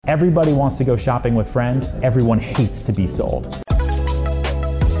Everybody wants to go shopping with friends. Everyone hates to be sold.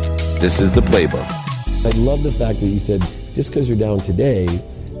 This is the Playbook. I love the fact that you said, just because you're down today,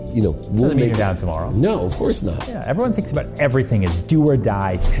 we'll doesn't mean you're down tomorrow. No, of course not. Yeah, everyone thinks about everything as do or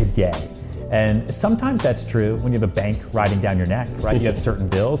die today. And sometimes that's true when you have a bank riding down your neck, right? You have certain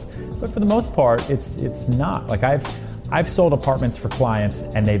bills, but for the most part, it's not. Like I've sold apartments for clients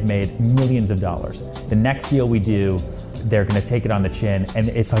and they've made millions of dollars. The next deal we do, they're gonna take it on the chin and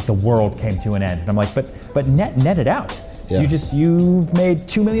it's like the world came to an end. And I'm like, but net it out. Yeah. You've made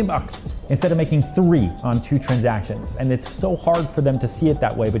 $2 million instead of making 3 on 2 transactions. And it's so hard for them to see it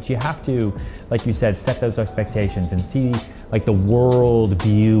that way, but you have to, like you said, set those expectations and see like the world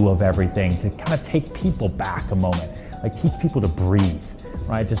view of everything to kind of take people back a moment, like teach people to breathe,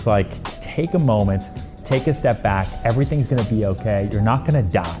 right? Just like take a moment, take a step back, everything's gonna be okay, you're not gonna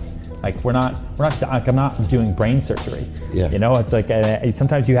die. Like I'm not doing brain surgery. Yeah. It's like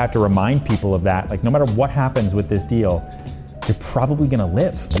sometimes you have to remind people of that. Like no matter what happens with this deal, you're probably gonna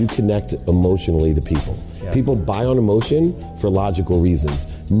live. You connect emotionally to people. Yes. People buy on emotion for logical reasons.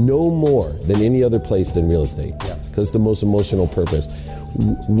 No more than any other place than real estate. Yeah. Because it's the most emotional purpose.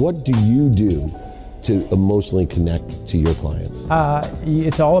 What do you do to emotionally connect to your clients?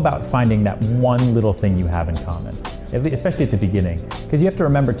 It's all about finding that one little thing you have in common, especially at the beginning. Because you have to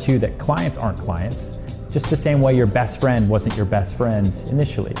remember too that clients aren't clients. Just the same way your best friend wasn't your best friend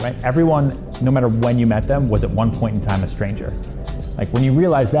initially, right? Everyone, no matter when you met them, was at one point in time a stranger. Like when you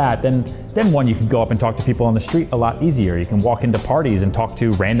realize that, then you can go up and talk to people on the street a lot easier. You can walk into parties and talk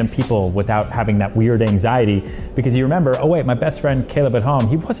to random people without having that weird anxiety because you remember, oh wait, my best friend Caleb at home,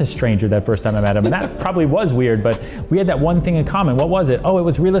 he was a stranger that first time I met him, and that probably was weird, but we had that one thing in common. What was it? Oh, it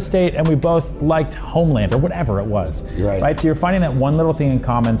was real estate, and we both liked Homeland or whatever it was. Right? So you're finding that one little thing in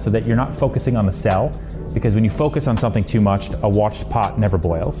common so that you're not focusing on the sell, because when you focus on something too much, a watched pot never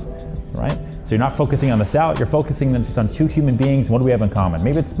boils. Right? So you're not focusing on the sell, you're focusing just on 2 human beings. What do we have in common?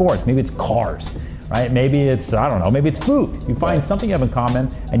 Maybe it's sports, maybe it's cars, right? Maybe it's, I don't know, maybe it's food. You find something you have in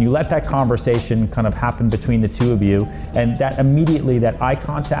common and you let that conversation kind of happen between the 2 of you, and that immediately, that eye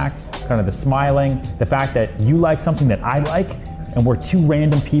contact, kind of the smiling, the fact that you like something that I like, and we're 2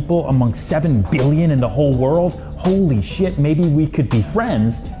 random people among 7 billion in the whole world, holy shit, maybe we could be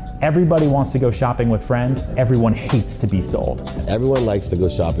friends. Everybody wants to go shopping with friends. Everyone hates to be sold. Everyone likes to go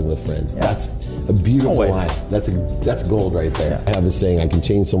shopping with friends. Yeah. That's a beautiful line. That's gold right there. Yeah. I have a saying, I can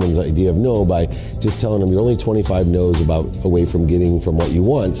change someone's idea of no by just telling them you're only 25 no's away from getting from what you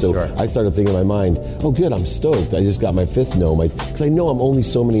want. So I started thinking in my mind, oh good, I'm stoked. I just got my 5th no, because I know I'm only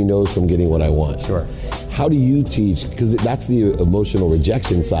so many no's from getting what I want. Sure. How do you teach, because that's the emotional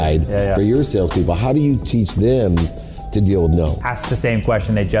rejection side for your salespeople, how do you teach them to deal with no? Ask the same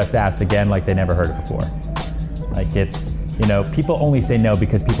question they just asked again, like they never heard it before. Like it's, people only say no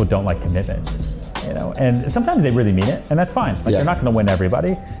because people don't like commitment. And sometimes they really mean it, and that's fine. Like they're not gonna win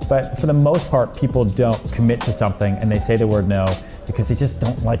everybody, but for the most part, people don't commit to something and they say the word no because they just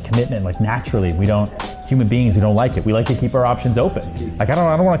don't like commitment. Like naturally, human beings, we don't like it. We like to keep our options open. Like I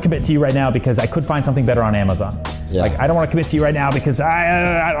don't want to commit to you right now because I could find something better on Amazon. Yeah. Like I don't want to commit to you right now because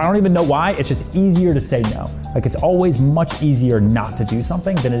I don't even know why. It's just easier to say no. Like it's always much easier not to do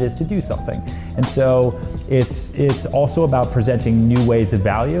something than it is to do something. And so it's also about presenting new ways of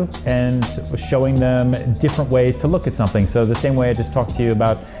value and showing them different ways to look at something. So the same way I just talked to you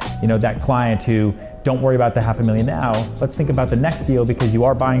about, that client who, don't worry about the $500,000 now. Let's think about the next deal because you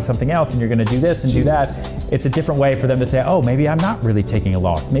are buying something else and you're going to do this and do that. It's a different way for them to say, oh, maybe I'm not really taking a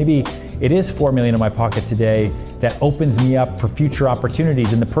loss. Maybe it is $4 million in my pocket today that opens me up for future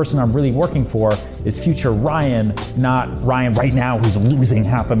opportunities. And the person I'm really working for is future Ryan, not Ryan right now who's losing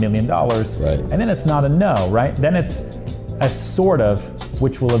 $500,000. Right. And then it's not a no, right? Then it's a sort of,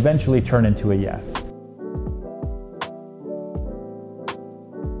 which will eventually turn into a yes.